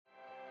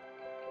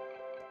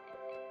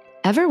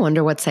Ever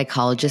wonder what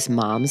psychologist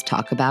moms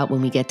talk about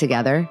when we get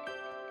together?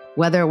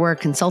 Whether we're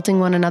consulting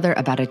one another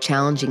about a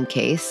challenging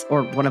case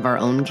or one of our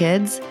own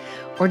kids,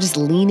 or just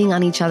leaning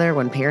on each other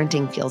when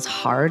parenting feels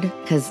hard,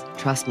 because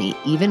trust me,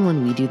 even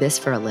when we do this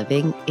for a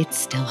living, it's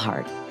still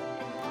hard.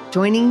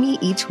 Joining me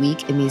each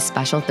week in these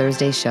special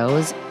Thursday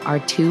shows are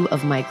two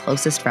of my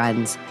closest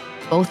friends,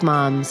 both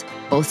moms,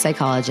 both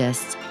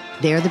psychologists.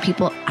 They're the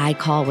people I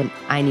call when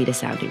I need a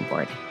sounding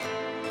board.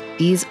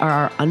 These are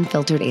our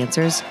unfiltered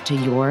answers to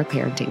your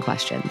parenting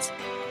questions.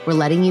 We're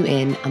letting you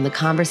in on the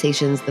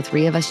conversations the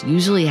three of us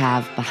usually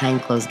have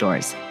behind closed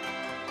doors.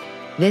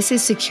 This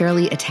is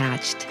Securely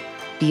Attached,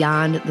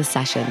 Beyond the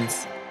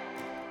Sessions.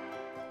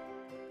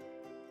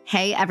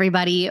 Hey,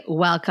 everybody.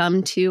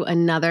 Welcome to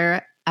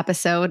another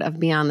episode of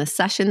Beyond the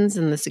Sessions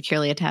in the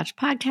Securely Attached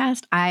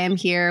podcast. I am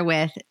here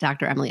with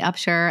Dr. Emily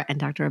Upshur and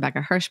Dr.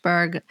 Rebecca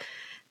Hirschberg,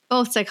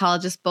 both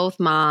psychologists, both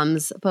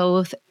moms,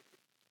 both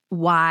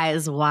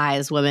wise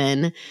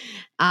women.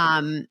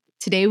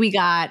 Today we're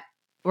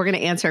going to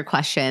answer a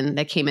question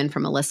that came in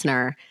from a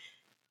listener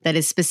that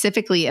is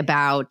specifically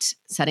about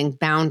setting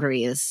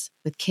boundaries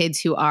with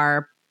kids who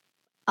are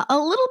a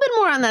little bit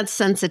more on that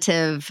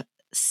sensitive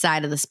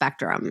side of the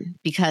spectrum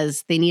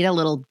because they need a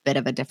little bit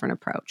of a different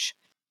approach.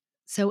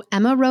 So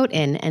Emma wrote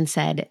in and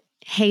said,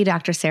 "Hey,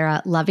 Dr.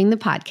 Sarah, loving the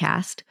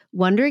podcast.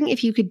 Wondering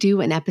if you could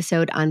do an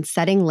episode on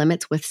setting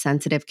limits with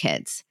sensitive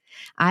kids.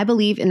 I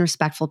believe in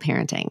respectful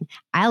parenting.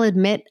 I'll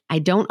admit I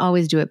don't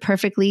always do it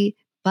perfectly,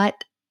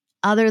 but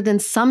other than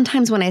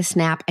sometimes when I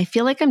snap, I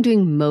feel like I'm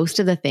doing most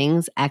of the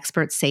things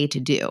experts say to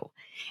do.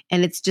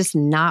 And it's just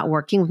not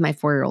working with my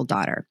 4-year-old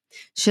daughter.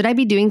 Should I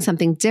be doing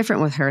something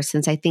different with her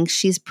since I think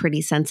she's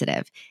pretty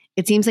sensitive?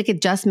 It seems like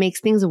it just makes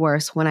things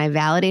worse when I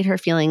validate her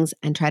feelings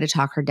and try to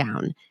talk her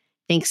down.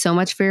 Thanks so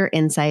much for your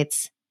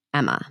insights,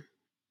 Emma."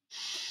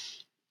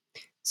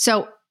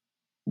 So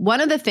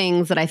one of the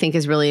things that I think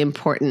is really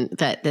important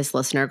that this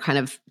listener kind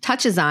of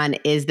touches on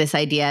is this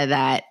idea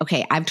that,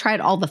 okay, I've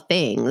tried all the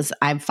things.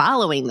 I'm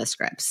following the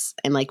scripts.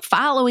 I'm like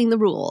following the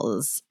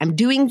rules. I'm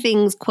doing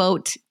things,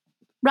 quote,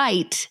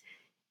 right.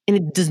 And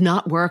it does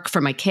not work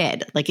for my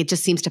kid. Like it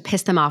just seems to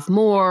piss them off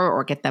more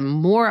or get them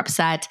more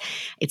upset.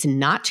 It's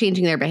not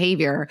changing their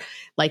behavior.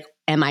 Like,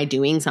 am I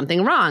doing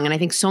something wrong? And I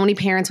think so many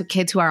parents with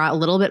kids who are a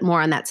little bit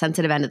more on that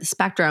sensitive end of the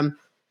spectrum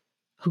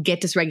who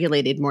get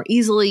dysregulated more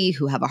easily,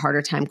 who have a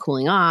harder time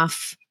cooling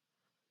off,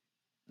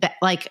 that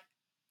like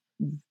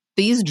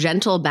these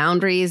gentle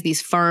boundaries,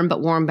 these firm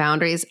but warm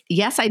boundaries,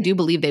 yes, I do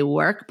believe they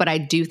work, but I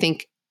do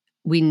think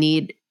we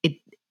need it.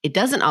 It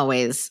doesn't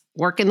always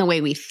work in the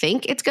way we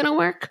think it's going to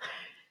work.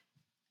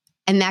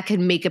 And that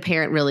can make a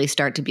parent really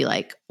start to be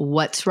like,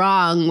 what's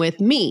wrong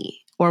with me?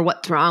 Or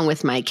what's wrong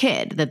with my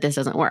kid that this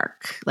doesn't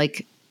work?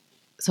 Like,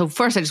 so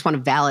first, I just want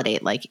to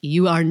validate, like,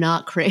 you are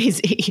not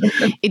crazy.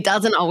 It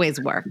doesn't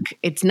always work.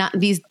 It's not,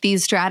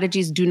 these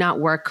strategies do not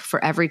work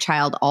for every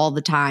child all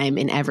the time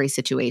in every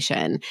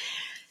situation.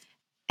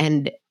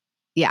 And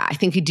yeah, I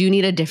think you do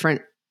need a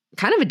different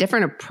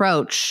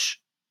approach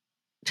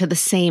to the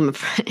same.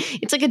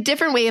 It's like a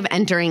different way of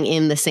entering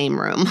in the same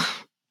room.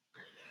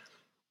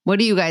 What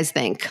do you guys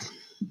think?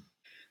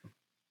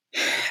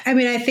 I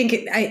mean, I think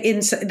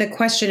the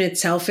question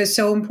itself is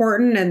so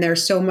important, and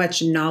there's so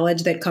much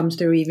knowledge that comes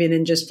through even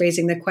in just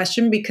phrasing the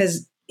question,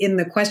 because in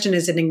the question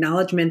is an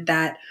acknowledgement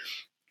that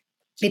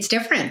it's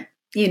different,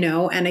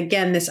 and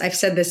again, I've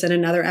said this in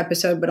another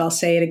episode, but I'll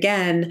say it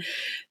again,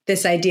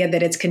 this idea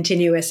that it's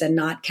continuous and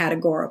not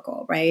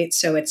categorical, right?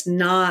 So it's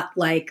not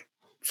like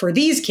for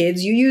these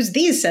kids, you use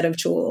these set of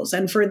tools,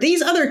 and for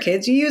these other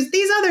kids, you use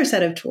these other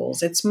set of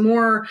tools. It's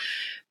more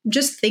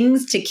just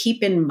things to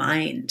keep in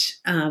mind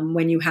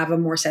when you have a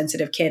more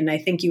sensitive kid. And I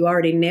think you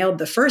already nailed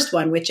the first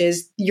one, which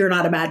is you're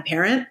not a bad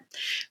parent,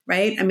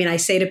 right? I mean, I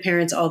say to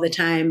parents all the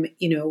time,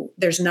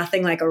 there's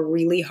nothing like a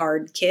really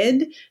hard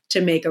kid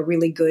to make a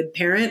really good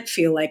parent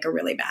feel like a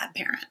really bad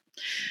parent.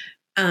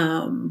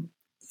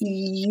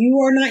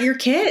 You are not your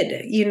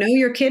kid.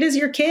 Your kid is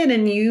your kid,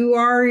 and you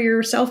are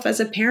yourself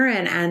as a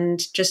parent,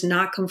 and just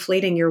not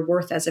conflating your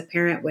worth as a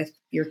parent with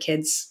your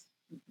kid's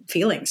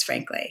feelings,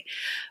 frankly.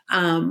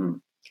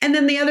 And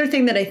then the other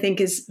thing that I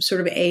think is sort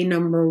of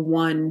number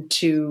one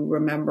to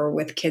remember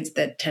with kids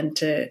that tend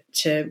to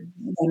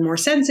be more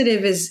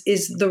sensitive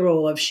is the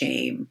role of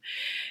shame,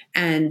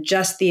 and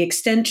just the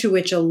extent to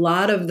which a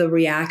lot of the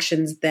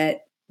reactions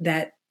that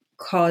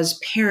cause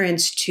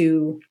parents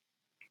to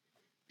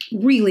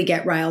really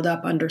get riled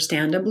up,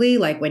 understandably,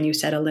 like when you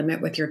set a limit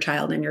with your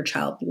child and your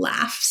child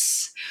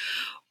laughs,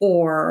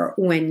 or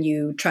when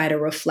you try to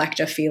reflect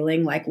a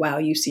feeling like, wow,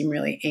 you seem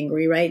really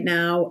angry right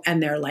now.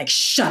 And they're like,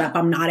 shut up,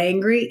 I'm not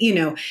angry.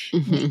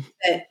 Mm-hmm.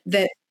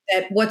 that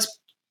what's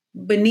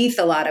beneath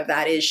a lot of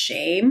that is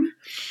shame,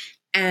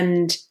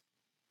 and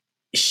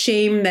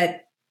shame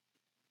that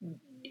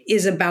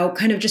is about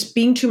kind of just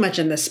being too much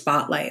in the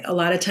spotlight. A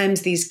lot of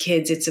times these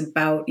kids, it's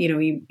about,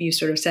 you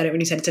sort of said it when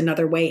you said it's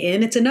another way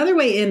in. It's another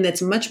way in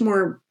that's much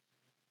more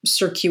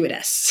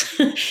circuitous.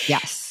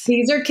 Yes.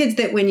 These are kids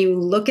that when you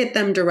look at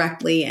them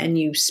directly and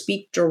you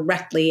speak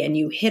directly and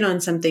you hit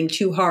on something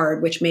too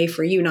hard, which may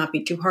for you not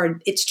be too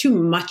hard, it's too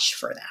much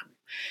for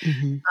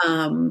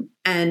them.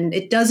 And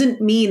it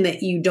doesn't mean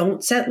that you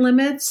don't set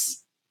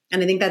limits.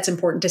 And I think that's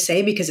important to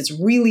say because it's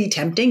really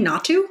tempting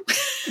not to,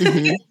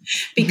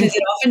 because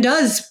it often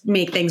does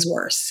make things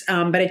worse.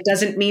 But it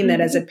doesn't mean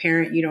that as a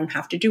parent, you don't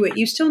have to do it.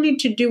 You still need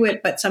to do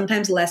it, but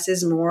sometimes less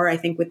is more. I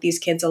think with these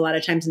kids, a lot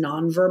of times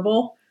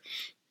nonverbal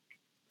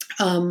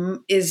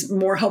is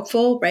more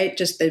helpful, right?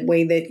 Just the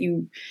way that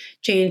you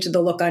change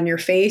the look on your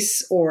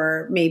face,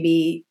 or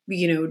maybe,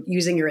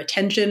 using your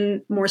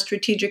attention more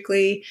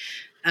strategically.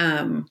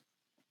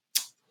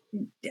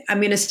 I'm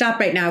going to stop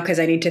right now because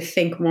I need to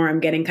think more. I'm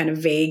getting kind of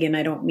vague and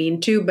I don't mean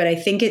to, but I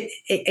think it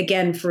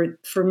again,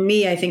 for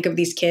me, I think of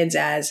these kids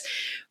as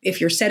if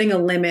you're setting a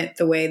limit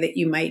the way that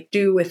you might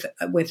do with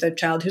a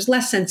child who's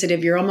less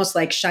sensitive, you're almost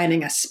like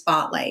shining a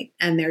spotlight.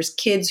 And there's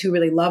kids who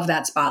really love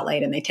that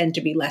spotlight and they tend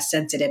to be less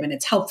sensitive, and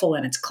it's helpful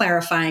and it's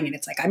clarifying and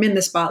it's like, I'm in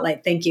the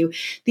spotlight. Thank you.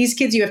 These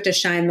kids, you have to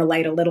shine the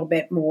light a little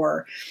bit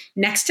more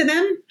next to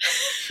them.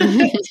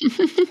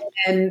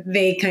 And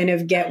they kind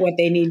of get what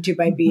they need to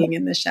by being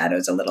in the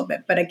shadows a little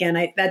bit. But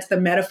again, that's the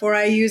metaphor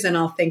I use. And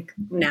I'll think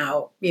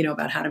now,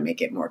 about how to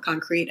make it more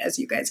concrete as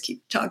you guys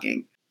keep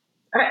talking.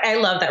 I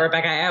love that,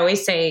 Rebecca. I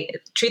always say,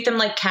 treat them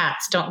like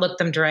cats. Don't look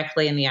them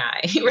directly in the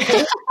eye.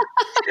 Right?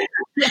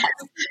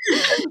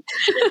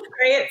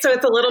 Right? So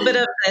it's a little bit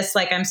of this,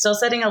 like, I'm still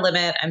setting a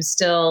limit. I'm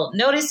still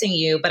noticing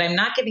you, but I'm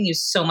not giving you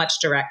so much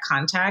direct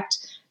contact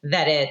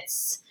that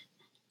it's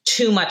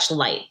too much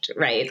light,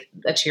 right?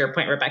 To your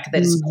point, Rebecca,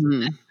 that it's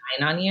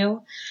shine on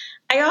you.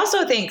 I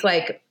also think,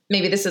 like,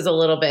 maybe this is a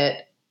little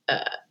bit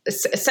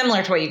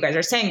similar to what you guys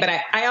are saying, but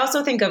I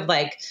also think of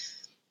like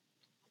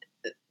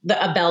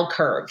a bell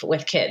curve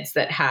with kids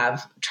that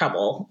have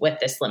trouble with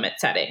this limit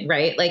setting,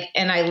 right? Like,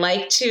 and I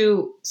like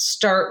to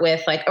start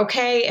with like,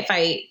 okay,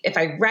 if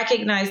I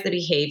recognize the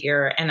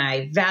behavior and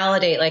I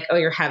validate like, oh,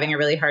 you're having a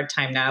really hard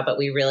time now, but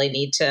we really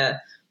need to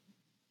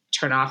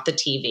turn off the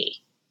TV.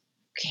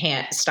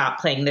 Can't stop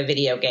playing the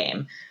video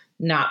game,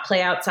 not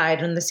play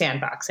outside in the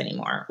sandbox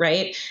anymore,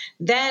 right?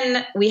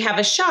 Then we have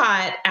a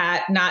shot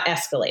at not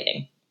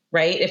escalating,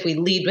 right? If we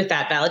lead with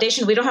that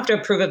validation, we don't have to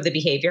approve of the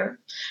behavior,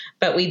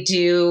 but we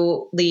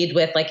do lead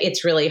with like,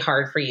 it's really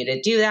hard for you to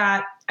do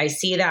that. I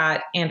see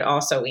that. And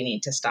also we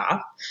need to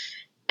stop.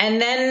 And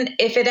then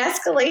if it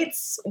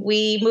escalates,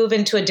 we move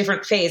into a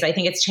different phase. I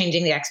think it's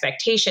changing the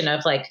expectation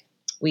of like,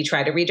 we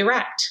try to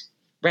redirect,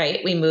 right?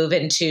 We move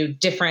into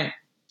different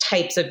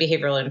types of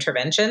behavioral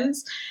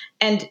interventions.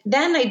 And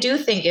then I do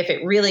think if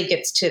it really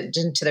gets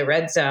into the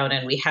red zone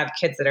and we have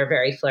kids that are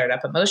very flared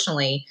up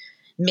emotionally,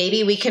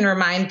 maybe we can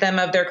remind them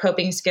of their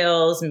coping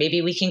skills.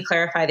 Maybe we can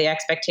clarify the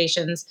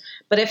expectations.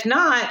 But if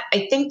not,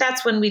 I think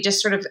that's when we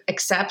just sort of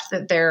accept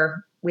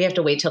that we have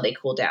to wait till they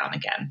cool down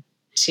again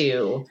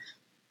to,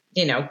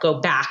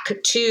 go back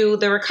to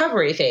the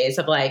recovery phase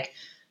of like,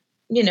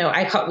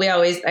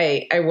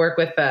 I work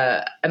with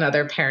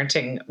another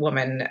parenting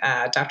woman,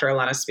 Dr.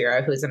 Alana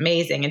Spira, who's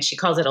amazing, and she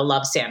calls it a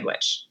love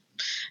sandwich.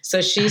 So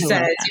she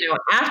says,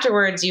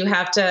 afterwards you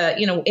have to,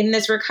 in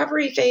this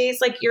recovery phase,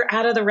 like you're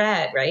out of the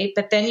red, right?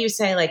 But then you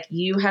say like,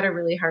 you had a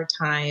really hard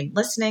time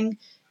listening.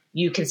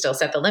 You can still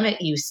set the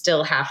limit. You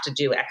still have to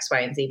do X, Y,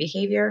 and Z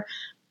behavior.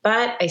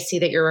 But I see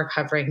that you're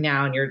recovering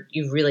now and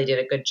you really did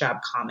a good job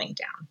calming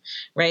down,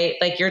 right?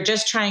 Like you're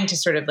just trying to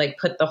sort of like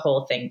put the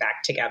whole thing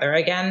back together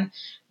again.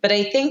 But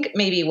I think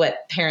maybe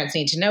what parents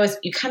need to know is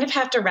you kind of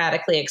have to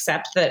radically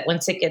accept that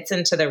once it gets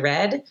into the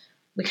red,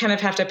 we kind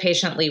of have to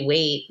patiently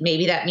wait.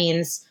 Maybe that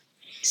means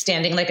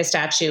standing like a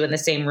statue in the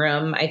same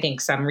room. I think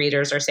some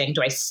readers are saying,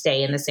 do I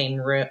stay in the same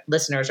room?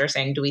 Listeners are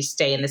saying, do we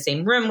stay in the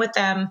same room with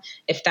them?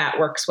 If that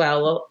works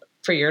well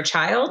for your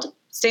child,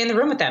 stay in the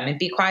room with them and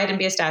be quiet and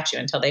be a statue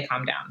until they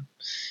calm down.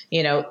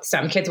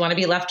 Some kids want to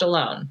be left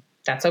alone.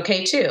 That's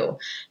okay too.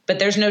 But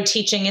there's no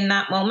teaching in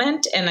that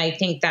moment. And I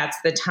think that's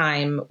the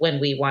time when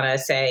we want to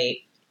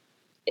say,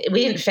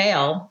 we didn't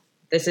fail.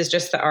 This is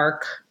just the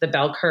arc, the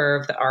bell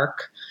curve, the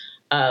arc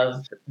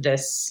of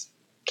this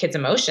kid's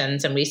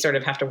emotions. And we sort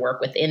of have to work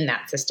within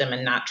that system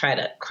and not try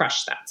to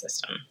crush that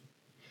system.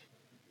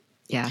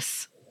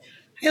 Yes.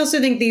 I also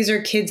think these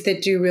are kids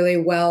that do really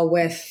well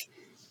with,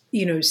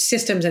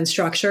 systems and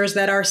structures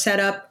that are set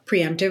up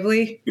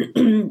preemptively, so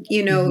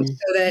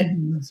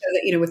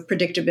that, with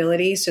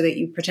predictability, so that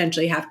you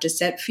potentially have to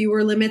set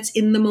fewer limits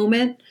in the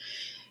moment.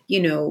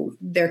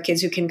 There are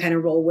kids who can kind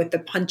of roll with the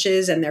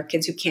punches and there are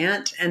kids who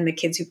can't. And the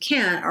kids who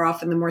can't are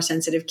often the more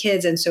sensitive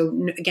kids. And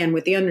so again,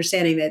 with the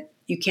understanding that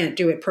you can't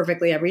do it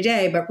perfectly every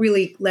day, but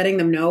really letting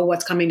them know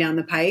what's coming down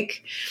the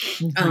pike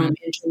in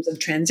terms of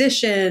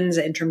transitions,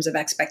 in terms of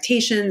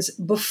expectations,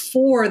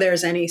 before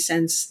there's any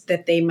sense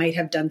that they might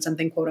have done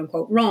something quote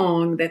unquote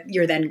wrong, that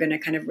you're then going to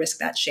kind of risk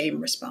that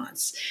shame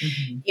response.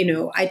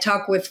 I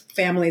talk with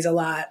families a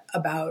lot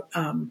about,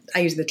 I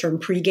use the term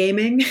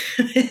pre-gaming,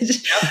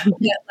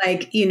 that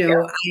like,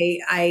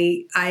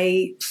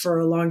 I for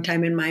a long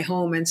time in my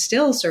home and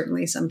still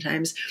certainly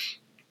sometimes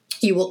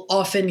you will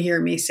often hear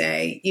me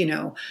say,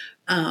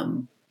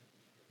 I'm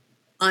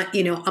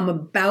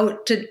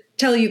about to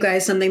tell you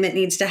guys something that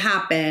needs to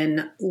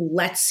happen.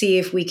 Let's see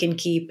if we can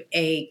keep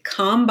a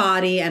calm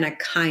body and a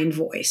kind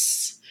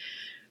voice.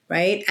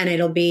 Right. And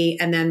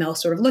then they'll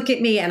sort of look at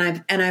me, and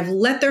I've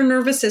let their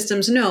nervous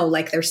systems know,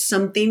 like, there's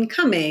something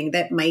coming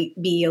that might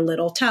be a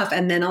little tough.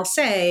 And then I'll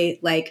say,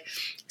 like,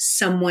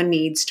 someone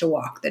needs to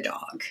walk the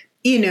dog,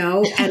 and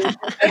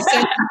I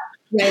said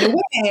right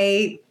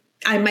away,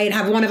 I might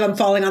have one of them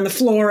falling on the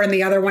floor and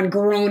the other one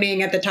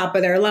groaning at the top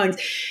of their lungs.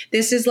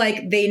 This is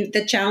like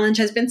the challenge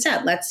has been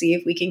set. Let's see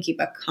if we can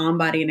keep a calm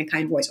body and a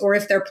kind voice. Or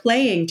if they're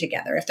playing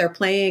together, if they're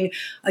playing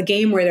a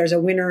game where there's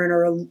a winner and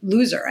a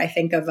loser, I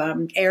think of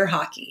air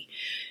hockey,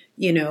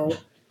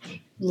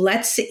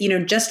 let's,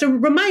 just a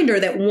reminder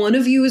that one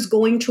of you is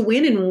going to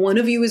win and one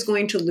of you is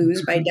going to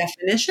lose by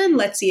definition.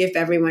 Let's see if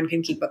everyone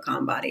can keep a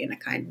calm body and a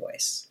kind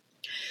voice.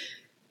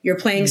 You're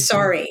playing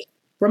sorry.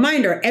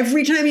 Reminder,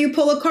 every time you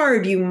pull a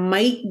card, you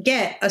might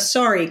get a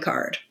sorry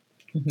card.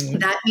 Mm-hmm.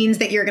 That means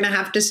that you're going to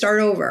have to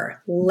start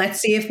over. Let's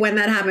see if when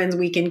that happens,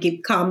 we can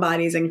keep calm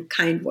bodies and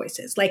kind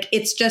voices. Like,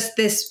 it's just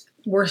this,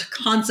 we're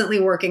constantly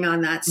working on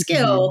that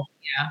skill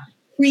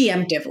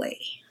preemptively.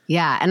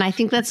 Yeah. And I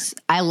think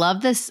I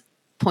love this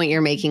point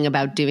you're making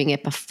about doing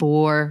it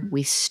before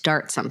we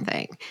start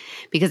something,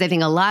 because I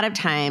think a lot of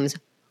times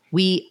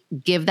we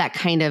give that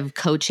kind of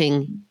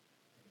coaching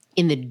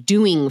in the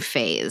doing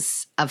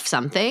phase of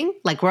something.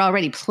 Like, we're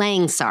already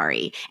playing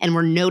sorry and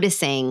we're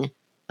noticing,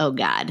 oh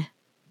God,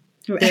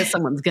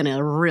 someone's going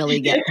to really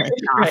get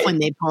pissed off when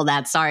they pull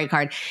that sorry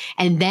card.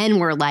 And then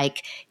we're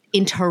like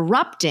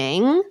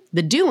interrupting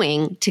the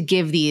doing to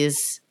give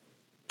these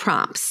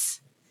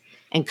prompts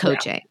and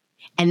coaching. Yeah.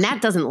 And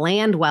that doesn't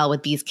land well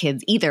with these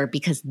kids either,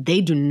 because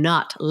they do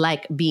not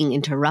like being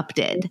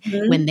interrupted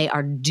when they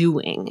are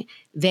doing.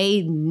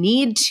 They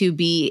need to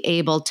be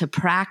able to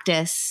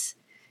practice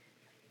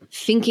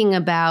thinking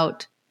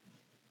about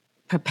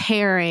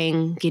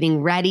preparing,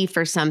 getting ready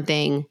for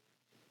something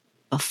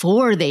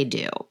before they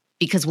do.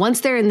 Because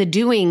once they're in the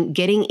doing,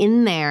 getting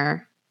in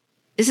there,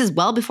 this is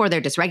well before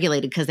they're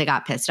dysregulated because they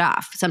got pissed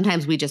off.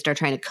 Sometimes we just are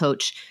trying to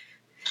coach.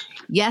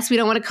 Yes, we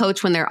don't want to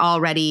coach when they're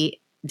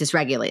already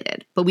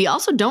dysregulated, but we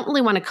also don't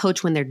really want to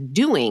coach when they're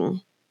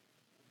doing,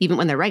 even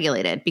when they're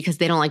regulated, because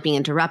they don't like being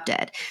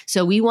interrupted.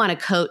 So we want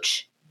to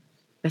coach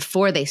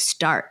before they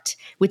start,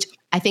 which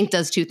I think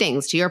does two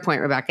things. To your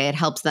point, Rebecca, it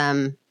helps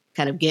them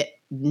kind of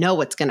know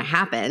what's going to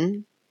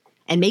happen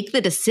and make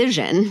the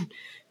decision.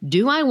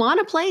 Do I want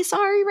to play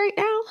sorry right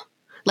now?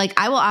 Like,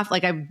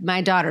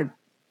 my daughter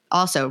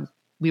also,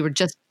 we were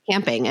just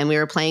camping and we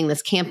were playing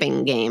this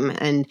camping game,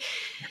 and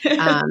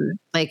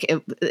like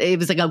it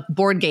was like a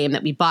board game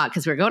that we bought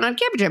because we were going on a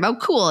camping trip. Oh,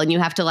 cool. And you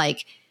have to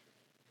like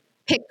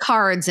pick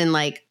cards and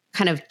like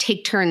kind of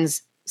take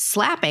turns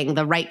slapping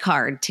the right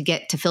card to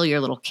get to fill your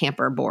little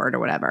camper board or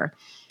whatever.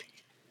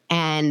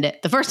 And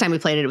the first time we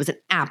played it, it was an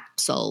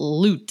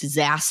absolute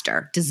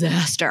disaster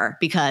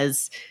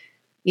because,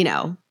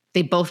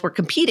 they both were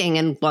competing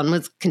and one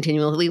was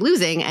continually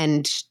losing,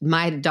 and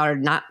my daughter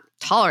did not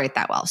tolerate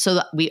that well. So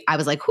I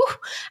was like, whew,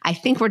 I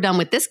think we're done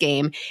with this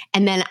game.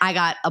 And then I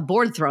got a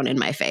board thrown in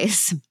my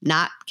face,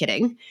 not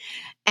kidding.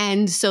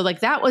 And so like,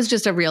 that was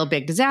just a real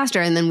big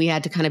disaster. And then we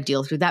had to kind of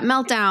deal through that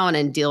meltdown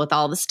and deal with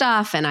all the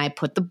stuff. And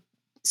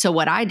so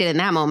what I did in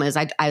that moment is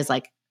I was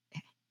like,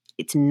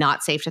 it's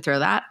not safe to throw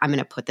that. I'm going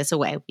to put this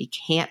away. We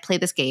can't play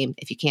this game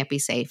if you can't be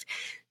safe.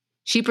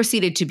 She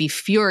proceeded to be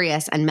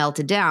furious and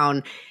melted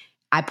down.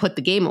 I put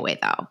the game away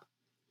though.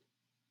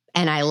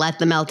 And I let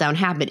the meltdown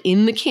happen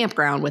in the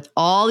campground with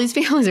all these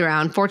families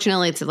around.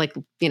 Fortunately, it's like,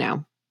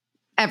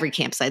 every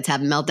campsite's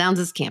having meltdowns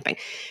is camping.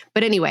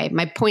 But anyway,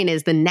 my point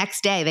is the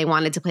next day they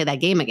wanted to play that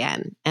game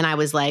again. And I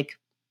was like,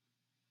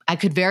 I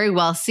could very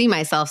well see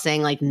myself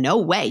saying like, no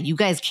way, you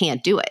guys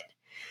can't do it.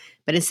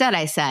 But instead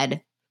I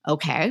said,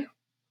 okay,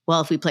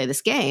 well, if we play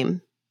this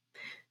game,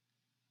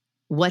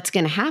 what's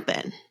going to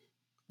happen?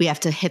 We have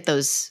to hit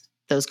those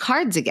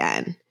cards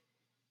again.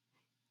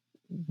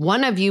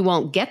 One of you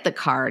won't get the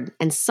card,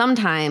 and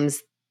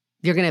sometimes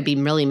you're going to be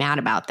really mad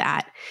about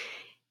that.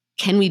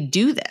 Can we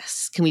do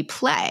this? Can we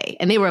play?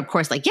 And they were, of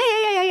course, like,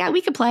 yeah,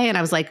 we can play. And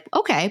I was like,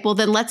 okay, well,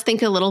 then let's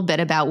think a little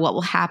bit about what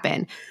will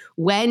happen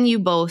when you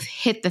both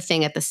hit the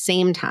thing at the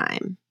same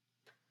time,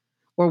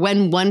 or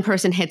when one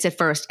person hits it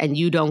first and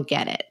you don't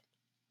get it.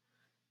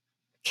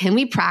 Can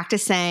we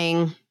practice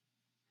saying,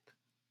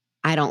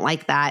 I don't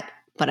like that,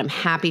 but I'm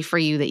happy for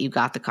you that you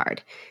got the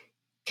card?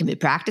 Can we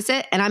practice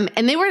it?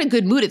 And they were in a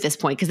good mood at this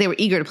point because they were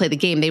eager to play the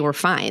game. They were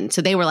fine.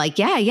 So they were like,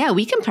 yeah,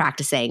 we can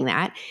practice saying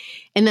that.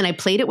 And then I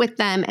played it with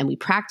them and we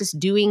practiced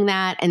doing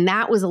that. And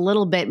that was a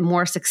little bit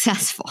more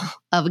successful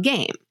of a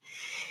game.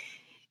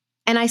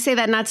 And I say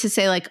that not to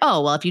say like,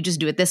 oh, well, if you just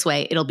do it this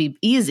way, it'll be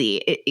easy.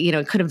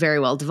 It could have very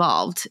well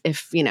devolved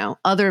if,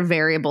 other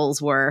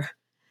variables were,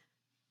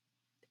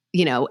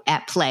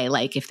 at play,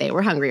 like if they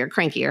were hungry or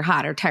cranky or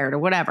hot or tired or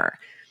whatever.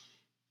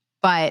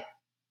 But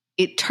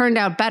it turned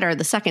out better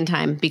the second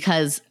time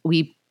because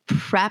we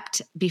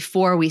prepped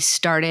before we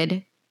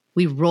started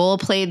We role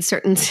played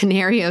certain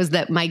scenarios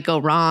that might go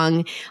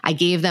wrong. I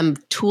gave them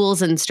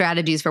tools and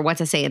strategies for what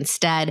to say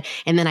instead.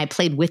 And then I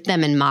played with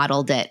them and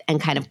modeled it and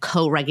kind of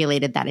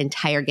co-regulated that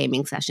entire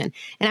gaming session.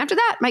 And after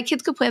that, my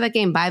kids could play that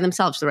game by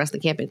themselves for the rest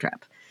of the camping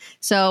trip.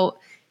 So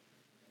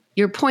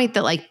your point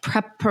that like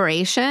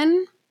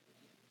preparation,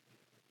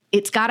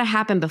 it's got to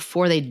happen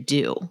before they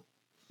do.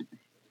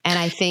 And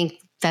I think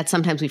that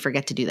sometimes we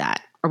forget to do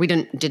that, or we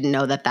didn't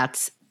know that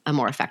that's a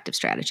more effective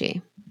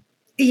strategy.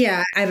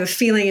 Yeah, I have a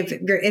feeling if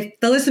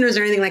the listeners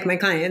are anything like my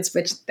clients,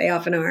 which they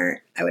often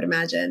are, I would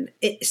imagine,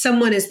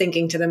 someone is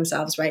thinking to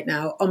themselves right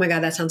now, oh my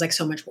God, that sounds like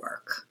so much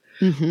work.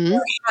 Mm-hmm.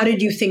 Or how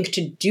did you think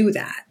to do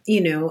that?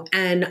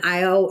 And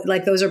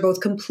those are both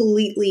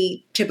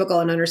completely typical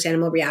and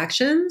understandable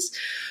reactions.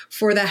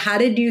 For the how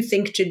did you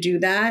think to do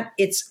that?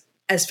 It's,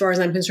 as far as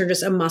I'm concerned,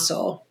 just a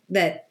muscle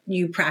that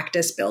you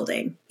practice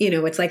building.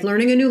 It's like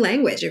learning a new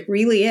language. It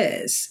really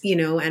is,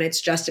 and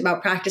it's just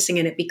about practicing,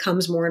 and it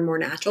becomes more and more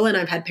natural. And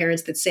I've had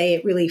parents that say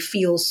it really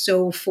feels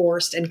so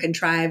forced and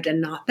contrived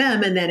and not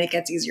them. And then it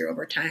gets easier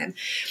over time.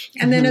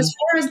 And then as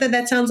far as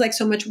that sounds like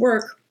so much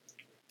work,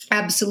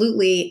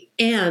 absolutely.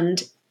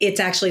 And it's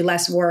actually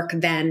less work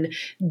than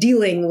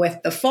dealing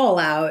with the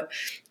fallout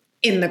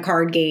in the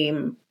card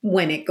game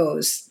when it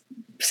goes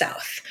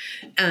south.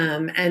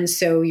 And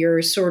so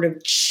you're sort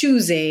of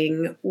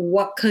choosing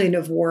what kind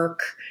of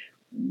work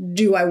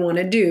do I want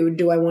to do?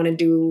 Do I want to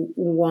do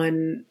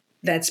one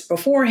that's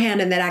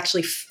beforehand and that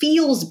actually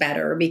feels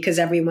better because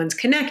everyone's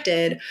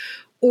connected,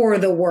 or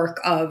the work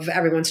of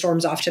everyone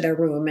storms off to their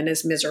room and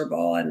is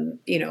miserable and,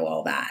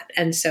 all that.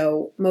 And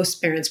so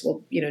most parents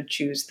will,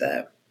 choose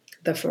the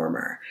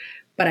former.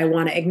 But I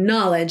want to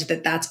acknowledge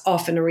that that's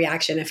often a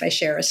reaction if I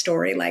share a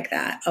story like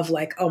that of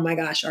like, oh my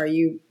gosh, are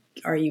you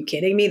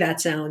kidding me?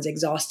 That sounds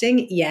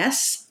exhausting.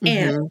 Yes.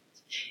 Mm-hmm. And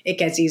it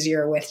gets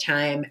easier with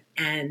time,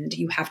 and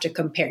you have to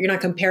compare. You're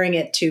not comparing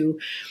it to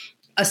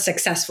a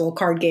successful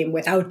card game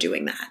without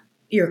doing that.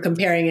 You're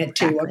comparing it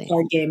to a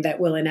card game that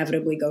will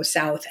inevitably go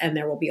south, and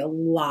there will be a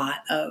lot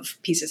of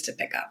pieces to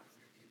pick up.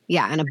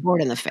 Yeah. And a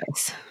board in the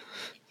face.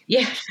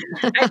 Yeah.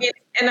 I mean,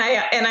 and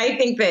I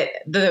think that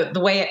the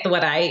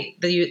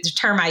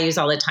term I use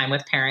all the time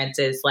with parents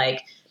is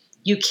like,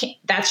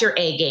 that's your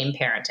A game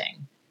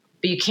parenting.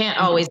 But you can't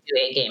always do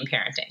A game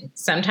parenting.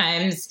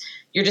 Sometimes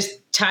you're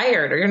just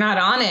tired, or you're not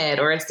on it,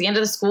 or it's the end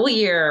of the school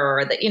year,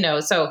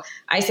 or so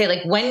I say,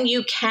 like, when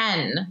you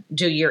can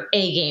do your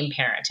A game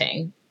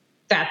parenting,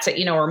 that's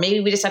it, or maybe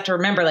we just have to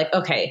remember, like,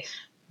 okay,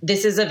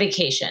 this is a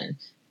vacation.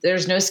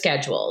 There's no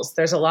schedules.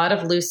 There's a lot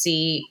of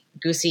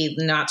loosey-goosey,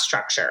 not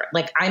structure.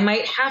 Like, I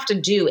might have to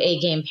do A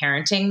game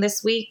parenting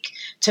this week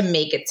to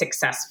make it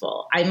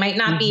successful. I might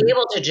not be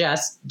able to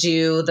just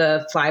do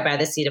the fly by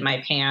the seat of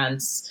my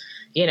pants,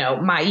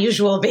 my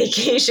usual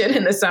vacation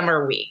in the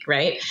summer week,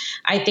 right?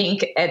 I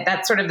think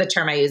that's sort of the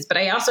term I use. But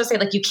I also say,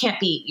 like, you can't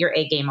be your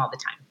A game all the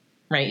time,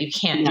 right? You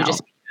can't. No. You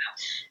just.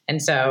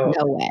 And so.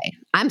 No way.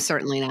 I'm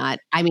certainly not.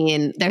 I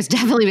mean, there's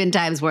definitely been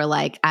times where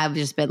like I've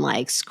just been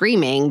like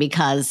screaming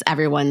because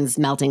everyone's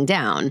melting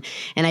down,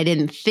 and I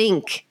didn't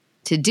think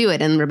to do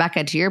it. And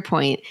Rebecca, to your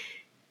point,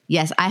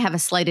 yes, I have a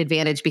slight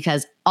advantage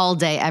because all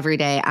day, every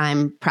day,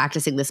 I'm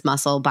practicing this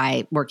muscle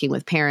by working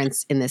with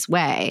parents in this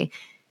way.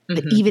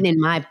 But even in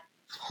my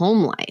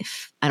home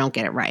life, I don't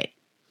get it right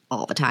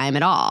all the time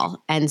at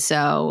all. And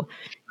so,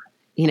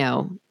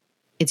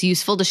 it's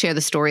useful to share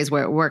the stories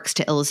where it works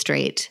to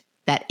illustrate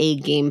that A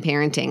game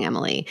parenting,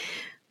 Emily.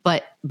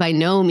 But by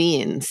no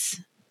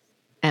means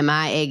am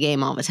I A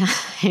game all the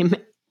time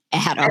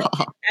at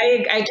all.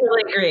 I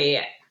totally agree.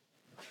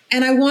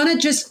 And I want to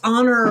just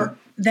honor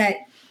that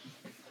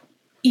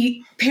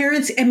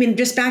parents, I mean,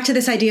 just back to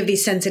this idea of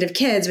these sensitive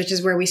kids, which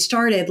is where we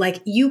started,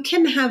 like, you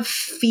can have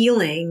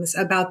feelings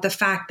about the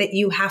fact that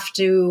you have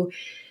to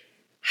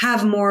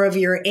have more of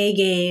your A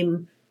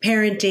game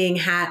parenting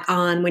hat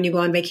on when you go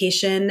on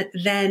vacation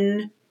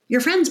than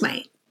your friends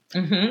might.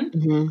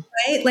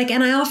 Right? Like,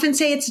 and I often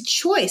say it's a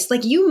choice.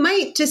 Like, you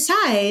might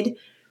decide,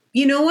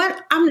 you know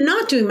what? I'm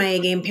not doing my A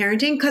game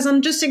parenting because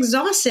I'm just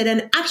exhausted.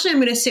 And actually, I'm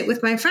going to sit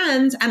with my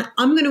friends and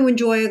I'm going to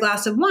enjoy a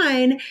glass of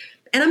wine.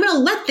 And I'm going to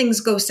let things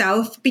go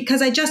south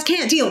because I just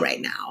can't deal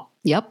right now.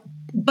 Yep.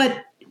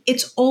 But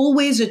it's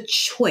always a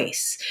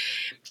choice.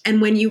 And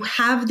when you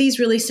have these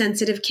really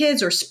sensitive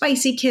kids or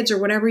spicy kids or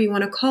whatever you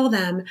want to call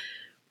them,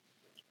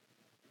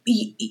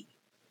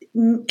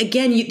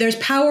 again, there's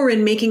power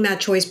in making that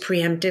choice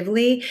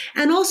preemptively,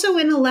 and also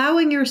in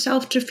allowing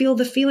yourself to feel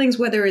the feelings,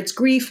 whether it's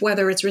grief,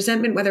 whether it's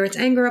resentment, whether it's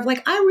anger, of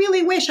like, I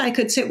really wish I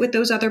could sit with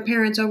those other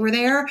parents over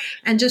there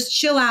and just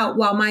chill out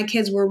while my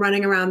kids were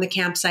running around the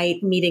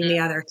campsite meeting the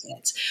other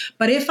kids.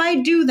 But if I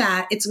do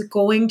that, it's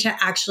going to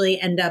actually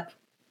end up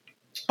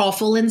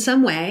awful in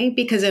some way,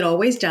 because it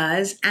always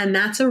does. And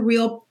that's a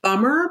real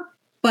bummer.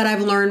 But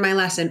I've learned my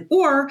lesson,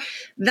 or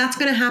that's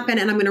going to happen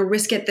and I'm going to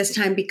risk it this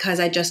time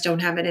because I just don't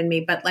have it in me.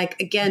 But like,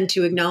 again,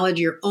 to acknowledge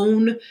your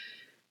own,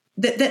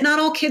 that not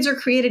all kids are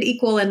created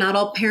equal and not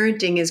all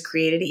parenting is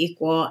created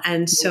equal.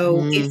 And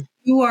so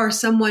you are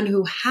someone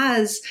who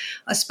has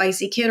a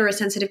spicy kid or a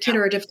sensitive kid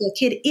or a difficult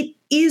kid, it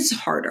is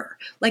harder.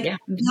 Like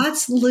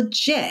that's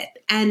legit.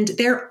 And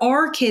there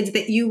are kids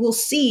that you will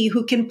see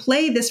who can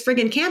play this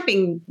friggin'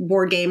 camping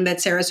board game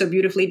that Sarah so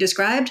beautifully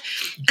described.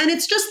 And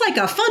it's just like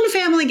a fun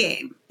family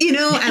game, you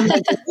know, and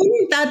like,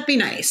 wouldn't that be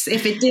nice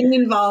if it didn't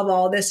involve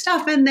all this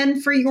stuff? And then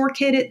for your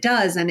kid, it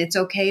does. And it's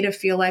okay to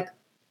feel like,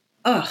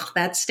 ugh,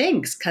 that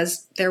stinks,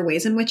 because there are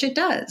ways in which it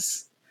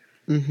does.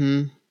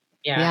 Mm-hmm.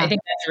 Yeah, I think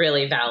that's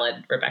really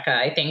valid, Rebecca.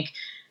 I think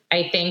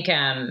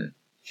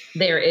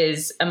there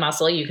is a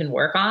muscle you can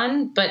work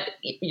on, but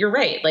you're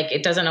right. Like,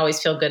 it doesn't always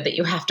feel good that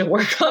you have to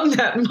work on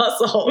that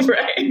muscle,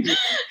 right?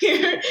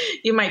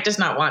 You might just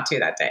not want to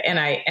that day. And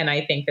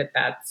I think that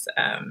that's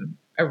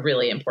a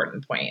really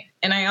important point.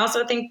 And I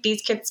also think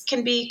these kids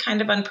can be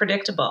kind of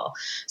unpredictable.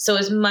 So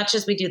as much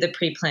as we do the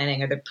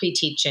pre-planning or the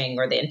pre-teaching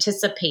or the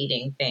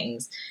anticipating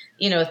things,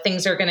 you know,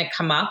 things are going to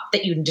come up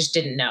that you just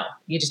didn't know,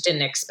 you just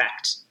didn't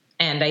expect.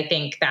 And I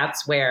think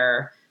that's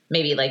where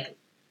maybe, like,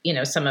 you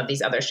know, some of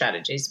these other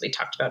strategies we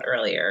talked about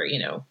earlier, you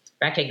know,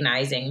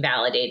 recognizing,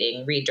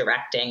 validating,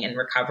 redirecting, and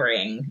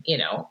recovering, you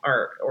know,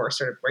 or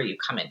sort of where you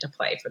come into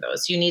play for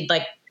those. You need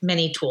like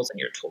many tools in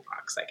your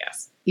toolbox, I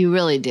guess. You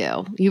really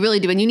do. You really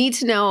do. And you need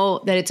to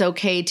know that it's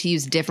okay to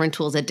use different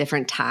tools at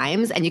different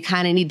times. And you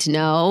kind of need to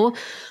know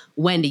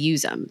when to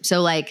use them. So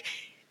like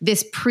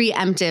this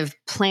preemptive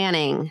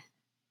planning,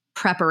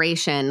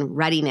 preparation,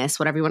 readiness,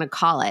 whatever you want to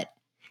call it,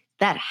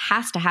 that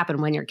has to happen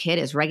when your kid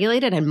is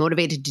regulated and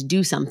motivated to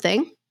do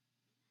something,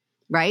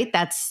 right?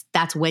 That's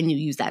when you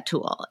use that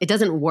tool. It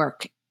doesn't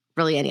work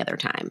really any other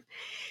time.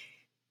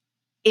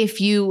 If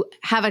you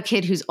have a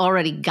kid who's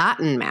already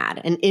gotten mad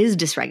and is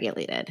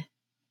dysregulated,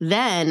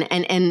 then,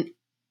 and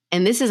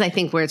this is, I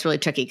think, where it's really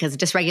tricky, because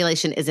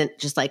dysregulation isn't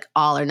just like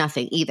all or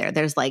nothing either.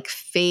 There's like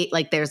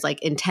there's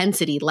like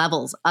intensity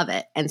levels of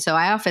it. And so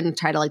I often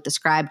try to like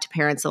describe to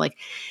parents, so like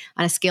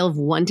on a scale of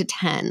 1 to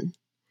 10,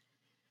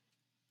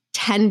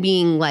 10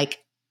 being like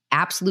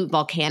absolute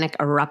volcanic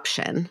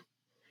eruption,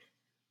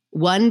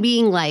 1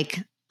 being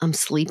like, I'm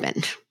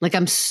sleeping. Like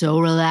I'm so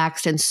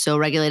relaxed and so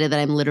regulated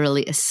that I'm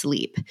literally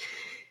asleep.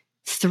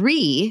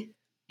 3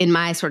 in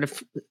my sort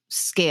of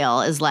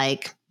scale is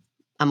like,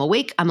 I'm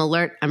awake, I'm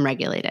alert, I'm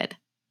regulated.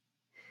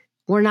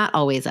 We're not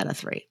always at a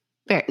 3.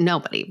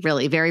 Nobody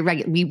really very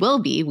regular.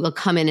 We'll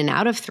come in and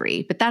out of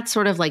 3, but that's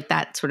sort of like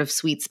that sort of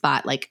sweet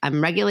spot. Like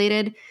I'm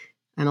regulated,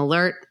 I'm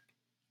alert,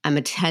 I'm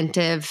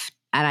attentive,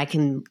 and I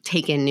can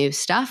take in new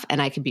stuff,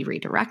 and I can be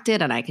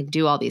redirected, and I can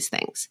do all these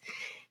things.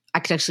 I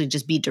could actually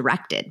just be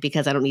directed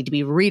because I don't need to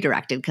be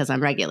redirected because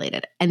I'm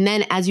regulated. And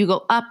then as you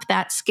go up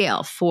that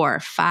scale, 4,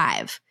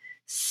 5,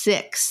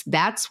 6,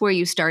 that's where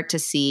you start to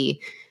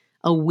see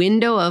a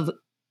window of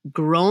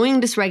growing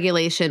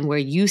dysregulation where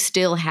you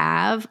still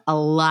have a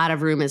lot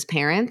of room as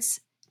parents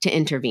to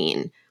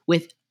intervene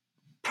with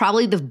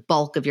probably the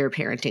bulk of your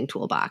parenting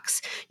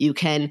toolbox. You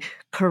can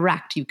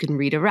correct, you can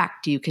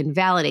redirect, you can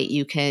validate,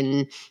 you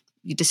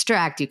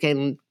distract, you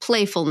can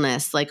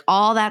playfulness, like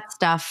all that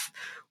stuff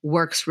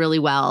works really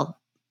well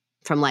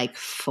from like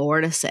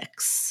 4 to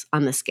 6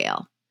 on the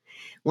scale.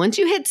 Once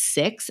you hit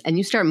 6 and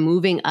you start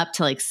moving up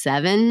to like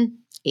 7,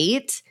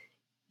 8,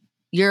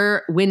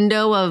 your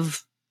window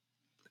of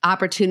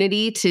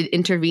opportunity to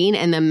intervene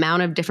and the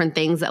amount of different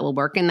things that will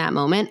work in that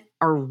moment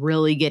are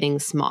really getting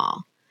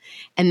small.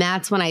 And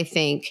that's when I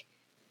think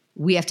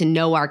we have to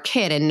know our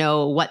kid and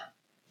know what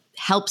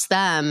helps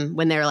them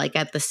when they're like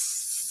at the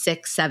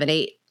 6, 7,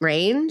 8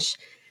 range,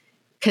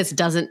 because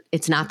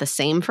it's not the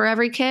same for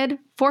every kid.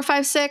 4,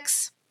 5,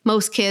 6,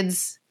 most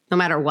kids, no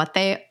matter what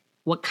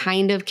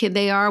kind of kid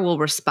they are, will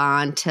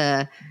respond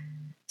to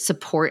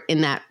support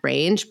in that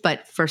range.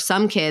 But for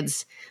some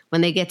kids, when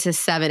they get to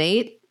 7,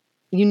 8,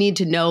 you need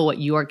to know what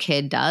your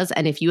kid does.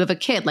 And if you have a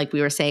kid, like we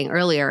were saying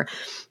earlier,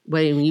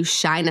 when you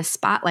shine a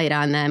spotlight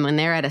on them when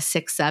they're at a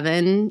 6,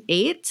 7,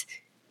 8,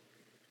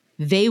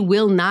 they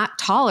will not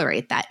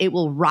tolerate that. It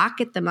will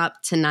rocket them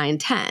up to 9,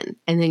 10.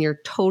 And then you're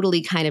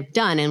totally kind of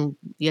done. And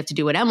you have to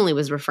do what Emily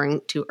was referring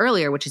to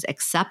earlier, which is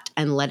accept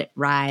and let it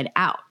ride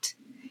out.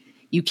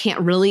 You can't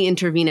really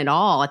intervene at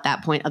all at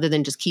that point other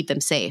than just keep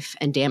them safe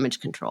and damage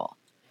control.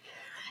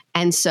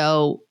 And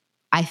so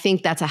I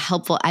think that's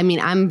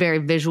I'm very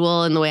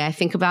visual in the way I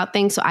think about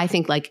things. So I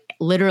think like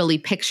literally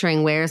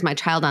picturing where's my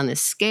child on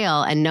this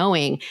scale and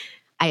knowing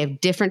I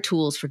have different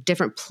tools for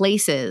different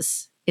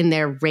places in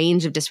their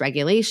range of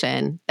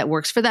dysregulation that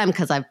works for them,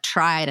 because I've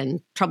tried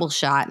and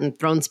troubleshot and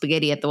thrown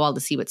spaghetti at the wall to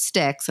see what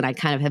sticks. And I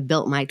kind of have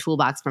built my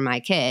toolbox for my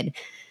kid.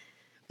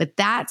 But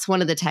that's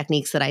one of the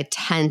techniques that I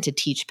tend to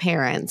teach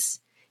parents,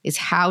 is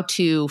how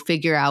to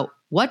figure out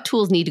what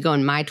tools need to go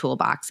in my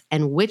toolbox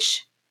and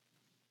which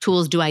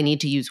tools do I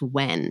need to use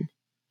when,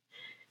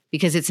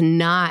 because it's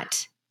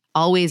not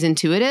always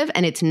intuitive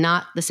and it's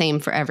not the same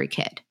for every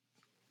kid.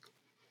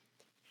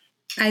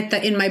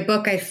 In my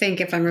book, I think,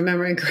 if I'm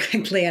remembering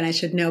correctly, and I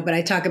should know, but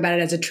I talk about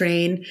it as a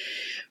train,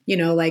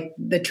 like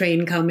the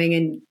train coming,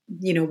 and,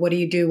 what do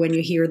you do when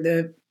you hear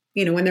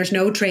when there's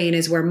no train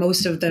is where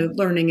most of the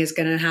learning is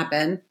going to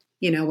happen.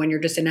 when you're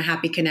just in a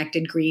happy,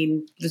 connected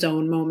green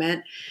zone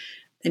moment,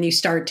 and you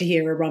start to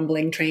hear a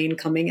rumbling train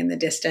coming in the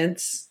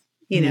distance,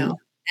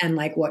 and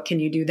like, what can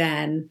you do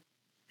then?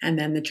 And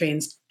then the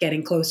train's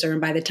getting closer. And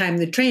by the time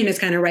the train is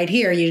kind of right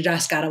here, you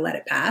just got to let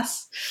it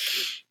pass.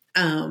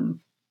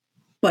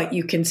 But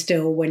you can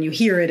still, when you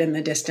hear it in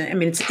the distance, I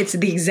mean, it's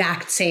the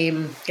exact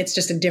same, it's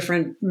just a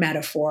different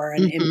metaphor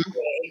and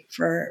imagery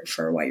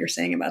for what you're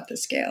saying about the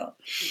scale.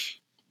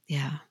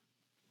 Yeah.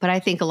 But I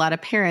think a lot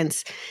of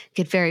parents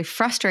get very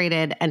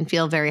frustrated and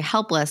feel very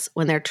helpless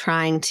when they're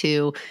trying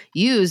to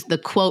use the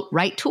quote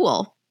right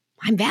tool.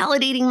 I'm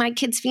validating my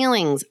kid's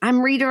feelings. I'm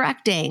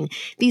redirecting.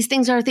 These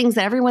things are things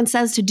that everyone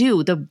says to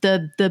do.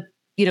 The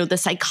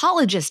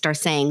psychologists are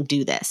saying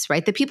do this,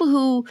 right? The people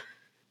who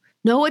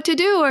know what to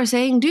do are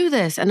saying do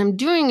this, and I'm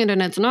doing it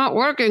and it's not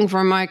working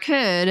for my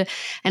kid.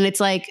 And it's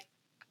like,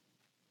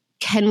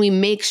 can we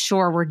make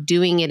sure we're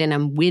doing it in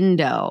a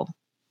window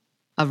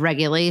of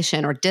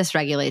regulation or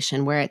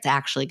dysregulation where it's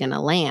actually going to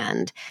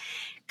land?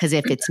 Because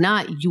if it's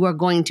not, you are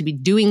going to be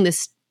doing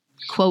this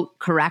quote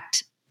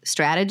correct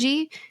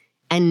strategy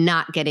and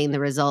not getting the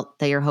result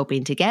that you're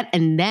hoping to get.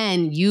 And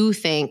then you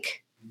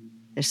think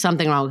there's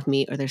something wrong with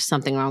me or there's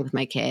something wrong with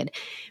my kid,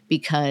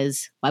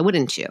 because why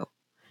wouldn't you?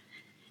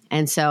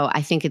 And so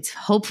I think it's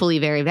hopefully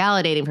very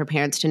validating for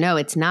parents to know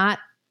it's not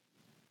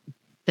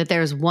that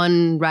there's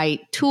one right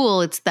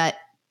tool. It's that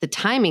the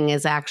timing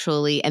is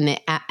actually, and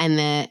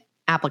the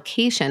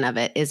application of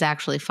it is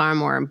actually far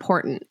more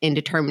important in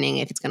determining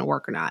if it's going to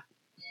work or not.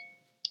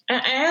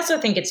 I also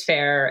think it's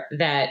fair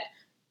that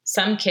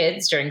some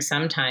kids during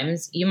some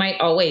times, you might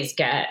always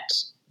get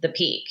the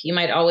peak. You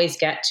might always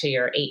get to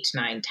your 8,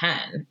 9,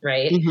 10,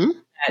 right? Mm-hmm.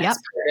 That's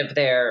part of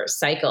their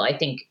cycle. I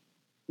think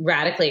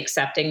radically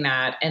accepting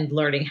that and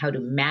learning how to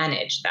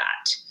manage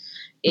that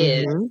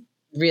is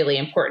really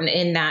important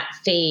in that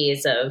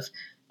phase of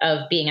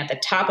being at the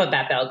top of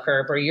that bell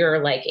curve where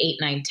you're like 8,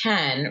 9,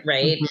 10,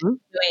 right?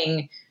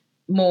 Doing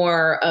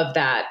more of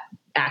that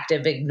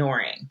active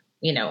ignoring,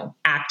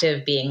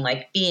 active being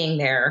like being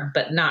there,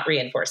 but not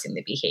reinforcing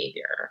the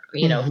behavior,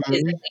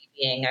 physically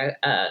being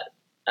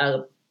a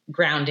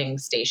grounding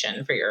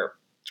station for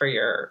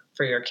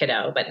your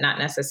kiddo, but not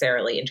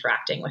necessarily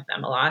interacting with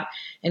them a lot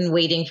and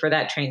waiting for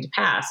that train to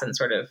pass, and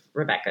sort of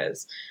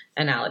Rebecca's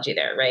analogy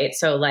there, right?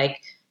 So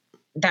like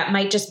that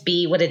might just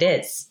be what it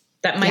is.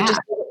 That might just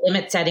be what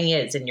limit setting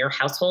is in your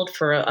household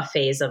for a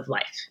phase of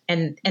life.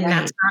 And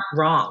that's not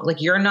wrong.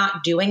 Like you're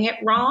not doing it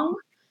wrong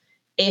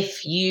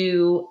if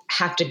you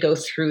have to go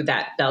through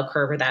that bell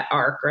curve or that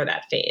arc or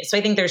that phase. So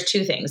I think there's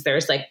two things.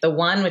 There's like the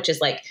one, which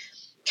is like,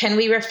 can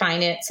we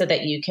refine it so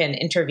that you can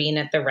intervene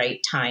at the right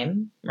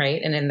time,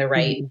 right? And in the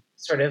right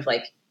sort of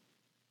like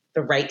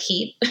the right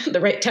heat,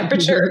 the right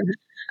temperature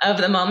of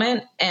the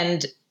moment.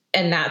 And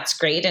that's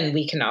great. And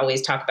we can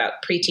always talk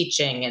about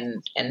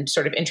pre-teaching and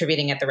sort of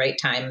intervening at the right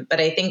time.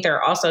 But I think there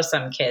are also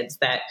some kids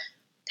that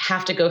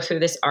have to go through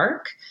this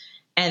arc,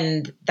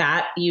 and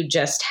that you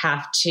just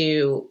have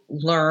to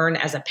learn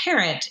as a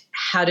parent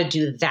how to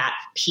do that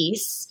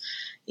piece,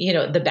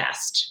 the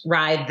best,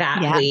 ride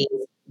that wave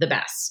the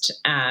best.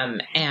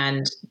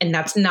 And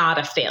that's not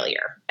a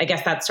failure. I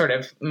guess that's sort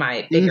of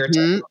my bigger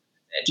message.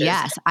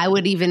 Yes, I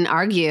would even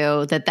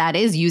argue that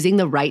is using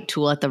the right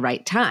tool at the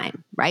right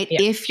time, right?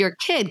 Yeah. If your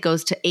kid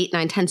goes to 8,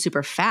 9, 10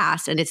 super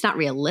fast and it's not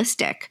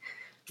realistic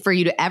for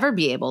you to ever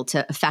be able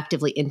to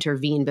effectively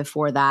intervene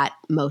before that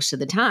most of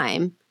the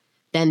time,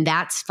 then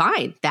that's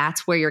fine.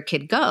 That's where your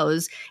kid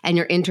goes, and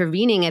you're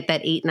intervening at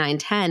that 8, 9,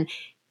 10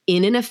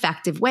 in an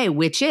effective way,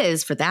 which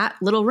is for that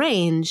little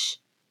range,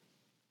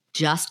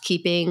 just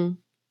keeping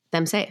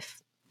them safe.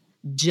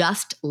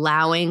 Just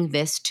allowing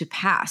this to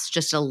pass,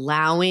 just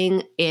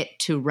allowing it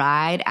to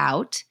ride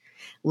out,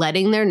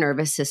 letting their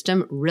nervous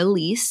system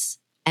release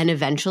and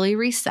eventually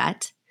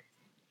reset,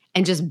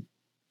 and just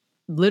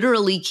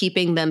literally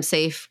keeping them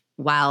safe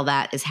while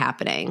that is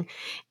happening.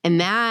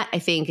 And that, I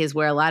think, is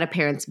where a lot of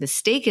parents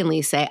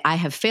mistakenly say, I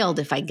have failed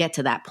if I get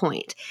to that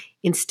point.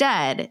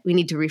 Instead, we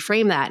need to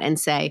reframe that and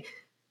say,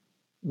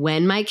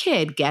 when my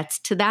kid gets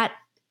to that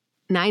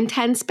 9,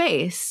 10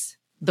 space,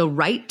 the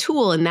right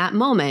tool in that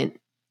moment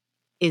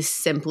is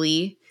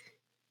simply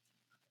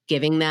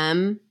giving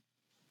them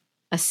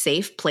a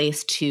safe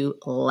place to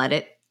let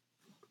it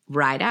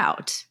ride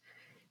out.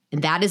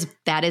 And that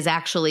is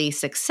actually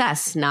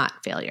success, not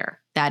failure.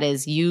 That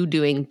is you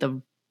doing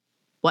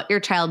what your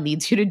child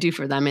needs you to do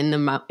for them in the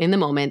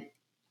moment.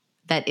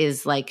 That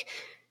is like,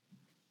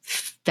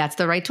 that's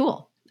the right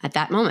tool at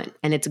that moment.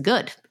 And it's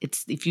good.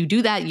 If you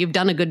do that, you've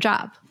done a good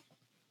job.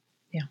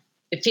 Yeah.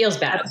 It feels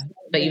bad,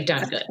 but you've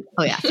done good.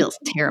 Oh yeah, it feels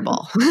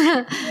terrible.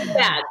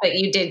 Bad, but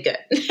you did good.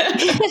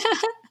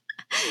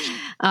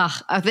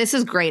 This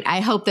is great.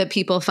 I hope that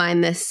people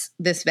find this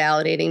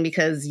validating,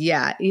 because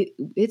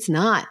it's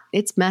not.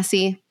 It's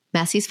messy.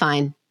 Messy's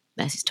fine.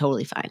 Messy's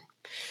totally fine.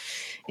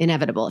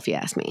 Inevitable, if you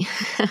ask me.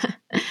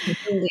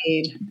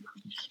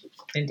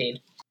 Indeed.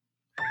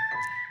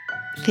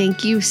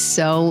 Thank you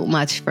so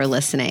much for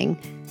listening.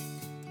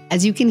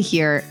 As you can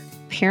hear,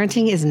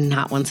 parenting is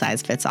not one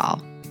size fits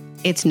all.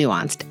 it's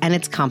nuanced and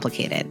it's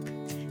complicated.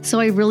 So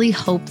I really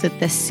hope that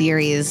this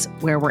series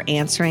where we're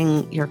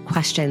answering your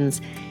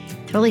questions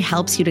really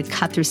helps you to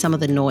cut through some of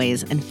the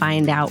noise and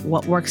find out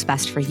what works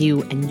best for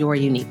you and your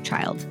unique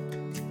child.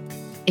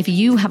 If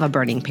you have a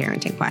burning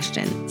parenting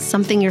question,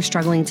 something you're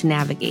struggling to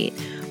navigate,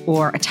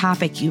 or a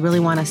topic you really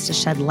want us to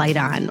shed light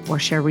on or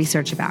share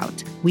research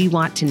about, we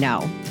want to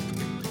know.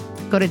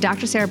 Go to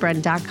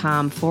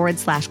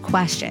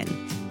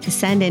drsarahbren.com/question to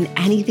send in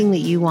anything that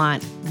you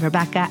want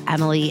Rebecca,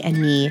 Emily,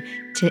 and me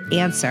to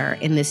answer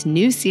in this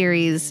new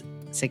series,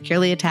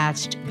 Securely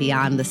Attached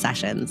Beyond the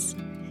Sessions.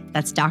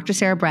 That's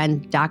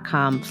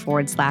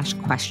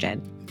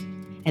drsarahbren.com/question.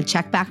 And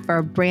check back for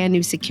a brand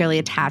new Securely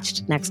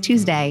Attached next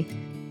Tuesday.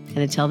 And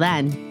until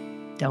then,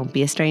 don't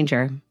be a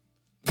stranger.